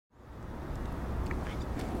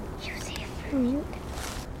Okay,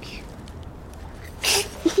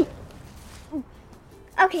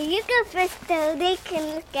 you go first so they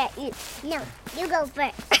can look at you. No, you go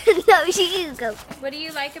first. No, you go. What do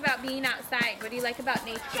you like about being outside? What do you like about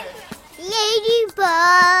nature? Ladybugs.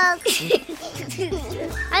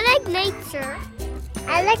 I like nature.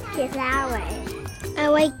 I like the flowers. I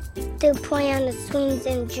like to play on the swings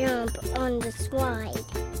and jump on the slide.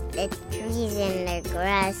 The trees and the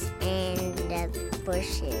grass and the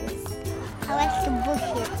bushes. I like the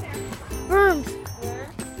bushes. Worms.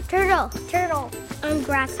 Turtle.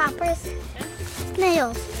 Grasshoppers.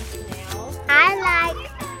 Snails. I like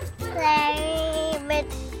playing with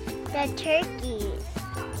the turkeys.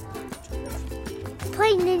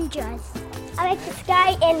 Play ninjas. I like the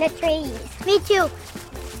sky and the trees. Me too.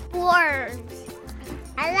 Worms.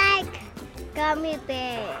 I like gummy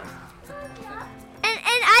bears. And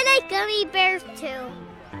I like gummy bears too.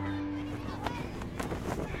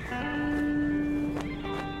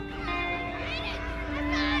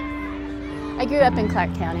 I grew up in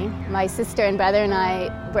Clark County. My sister and brother and I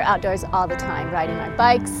were outdoors all the time, riding our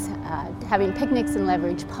bikes, having picnics in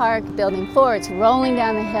Leverage Park, building forts, rolling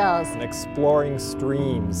down the hills. And exploring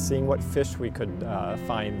streams, seeing what fish we could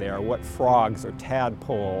find there, what frogs or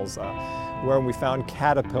tadpoles. Where we found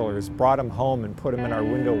caterpillars, brought them home and put them in our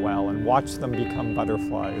window well and watched them become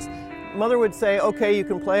butterflies. Mother would say, okay, you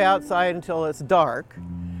can play outside until it's dark.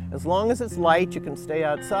 As long as it's light, you can stay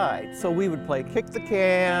outside. So we would play kick the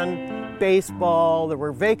can, baseball, there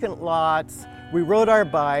were vacant lots, we rode our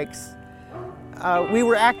bikes. We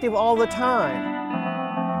were active all the time.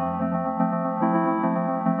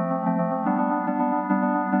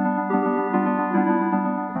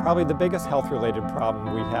 Probably the biggest health-related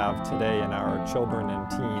problem we have today in our children and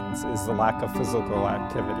teens is the lack of physical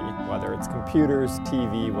activity, whether it's computers,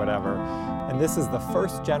 TV, whatever. And this is the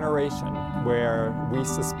first generation where we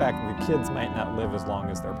suspect the kids might not live as long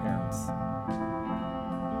as their parents.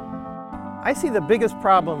 I see the biggest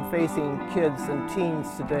problem facing kids and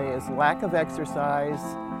teens today is lack of exercise,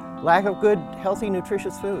 lack of good, healthy,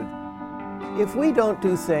 nutritious food. If we don't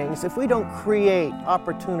do things, if we don't create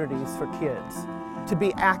opportunities for kids to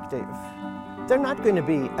be active, they're not going to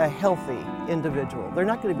be a healthy individual. They're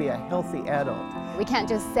not going to be a healthy adult. We can't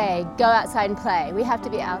just say, go outside and play. We have to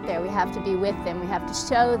be out there. We have to be with them. We have to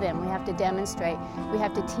show them. We have to demonstrate. We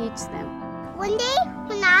have to teach them. One day,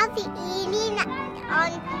 when I was eating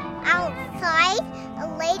outside, a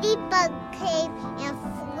ladybug came and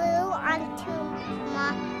flew onto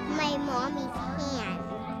my mommy's hand.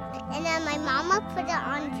 And then my mama put it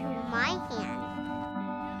onto my hand.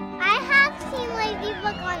 I have seen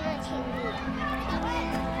ladybug on the TV.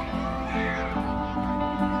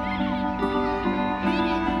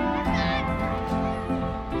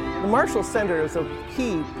 The Marshall Center is a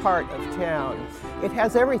key part of town. It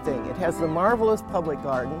has everything. It has the marvelous public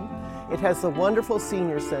garden. It has the wonderful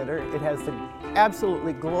senior center. It has the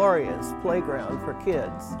absolutely glorious playground for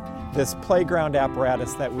kids. This playground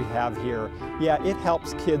apparatus that we have here, yeah, it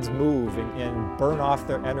helps kids move and burn off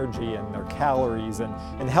their energy and their calories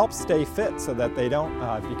and help stay fit so that they don't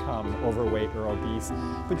become overweight or obese.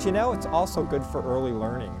 But you know, it's also good for early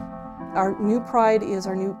learning. Our new Pride is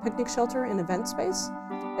our new picnic shelter and event space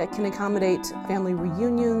that can accommodate family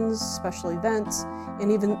reunions, special events,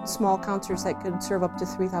 and even small concerts that could serve up to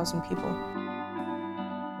 3,000 people.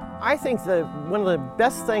 I think that one of the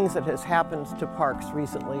best things that has happened to parks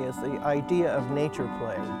recently is the idea of nature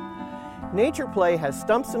play. Nature play has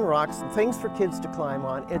stumps and rocks and things for kids to climb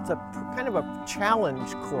on. It's a kind of a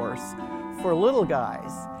challenge course for little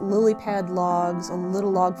guys. Lily pad logs, a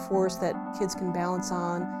little log forest that kids can balance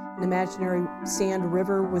on, an imaginary sand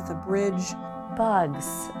river with a bridge.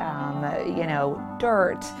 Bugs,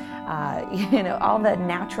 dirt, all the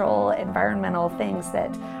natural environmental things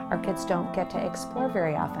that our kids don't get to explore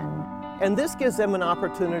very often. And this gives them an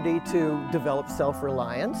opportunity to develop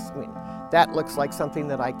self-reliance. I mean, that looks like something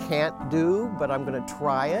that I can't do, but I'm going to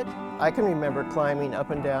try it. I can remember climbing up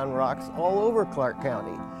and down rocks all over Clark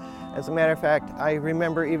County. As a matter of fact, I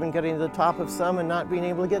remember even getting to the top of some and not being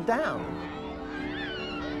able to get down.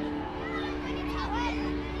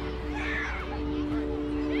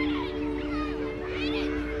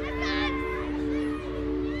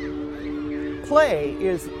 Play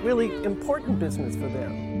is really important business for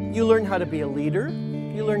them. You learn how to be a leader,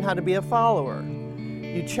 you learn how to be a follower.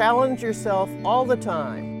 You challenge yourself all the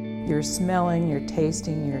time. You're smelling, you're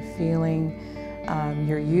tasting, you're feeling,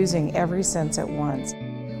 you're using every sense at once.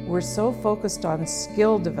 We're so focused on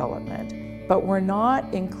skill development, but we're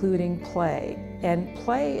not including play, and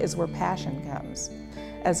play is where passion comes.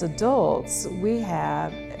 As adults, we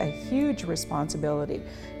have a huge responsibility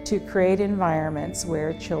to create environments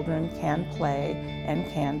where children can play and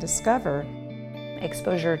can discover.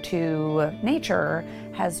 Exposure to nature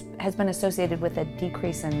has been associated with a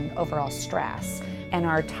decrease in overall stress. And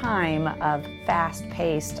our time of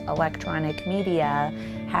fast-paced electronic media,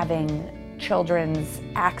 having children's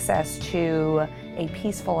access to a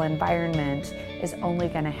peaceful environment is only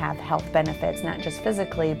going to have health benefits, not just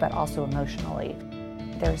physically, but also emotionally.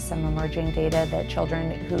 There's some emerging data that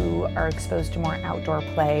children who are exposed to more outdoor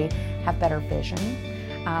play have better vision.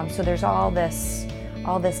 So there's all this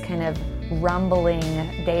kind of rumbling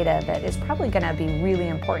data that is probably going to be really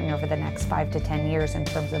important over the next 5 to 10 years in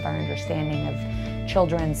terms of our understanding of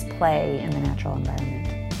children's play in the natural environment.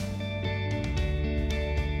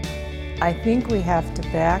 I think we have to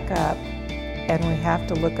back up and we have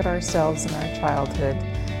to look at ourselves in our childhood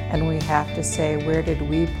and we have to say, where did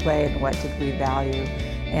we play and what did we value?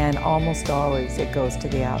 And almost always it goes to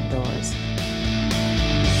the outdoors.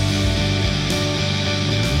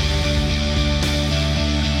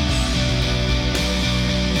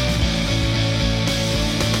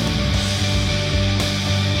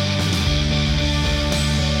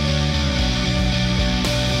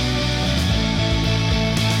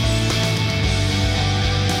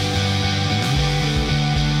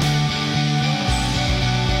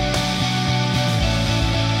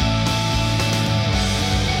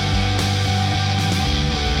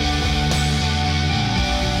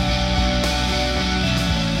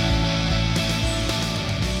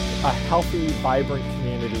 A healthy, vibrant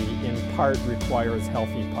community in part requires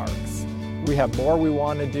healthy parks. We have more we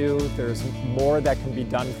want to do. There's more that can be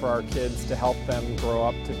done for our kids to help them grow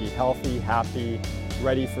up to be healthy, happy,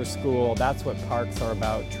 ready for school. That's what parks are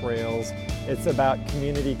about, trails. It's about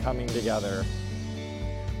community coming together.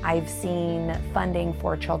 I've seen funding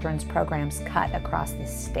for children's programs cut across the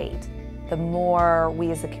state. The more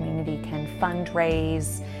we as a community can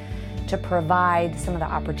fundraise to provide some of the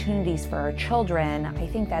opportunities for our children, I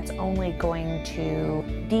think that's only going to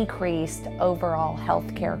decrease overall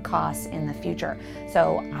healthcare costs in the future.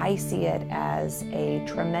 So I see it as a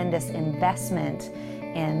tremendous investment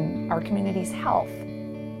in our community's health.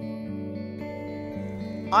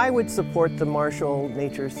 I would support the Marshall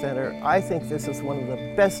Nature Center. I think this is one of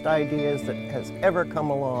the best ideas that has ever come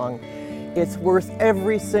along. It's worth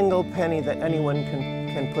every single penny that anyone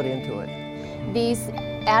can put into it. These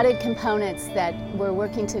added components that we're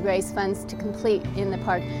working to raise funds to complete in the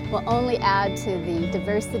park will only add to the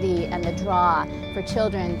diversity and the draw for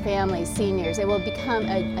children, families, seniors. It will become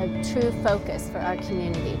a true focus for our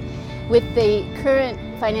community. With the current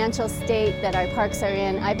financial state that our parks are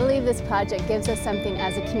in, I believe this project gives us something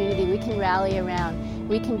as a community we can rally around,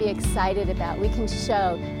 we can be excited about, we can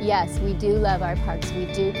show, yes, we do love our parks, we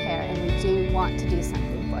do care, and we do want to do something.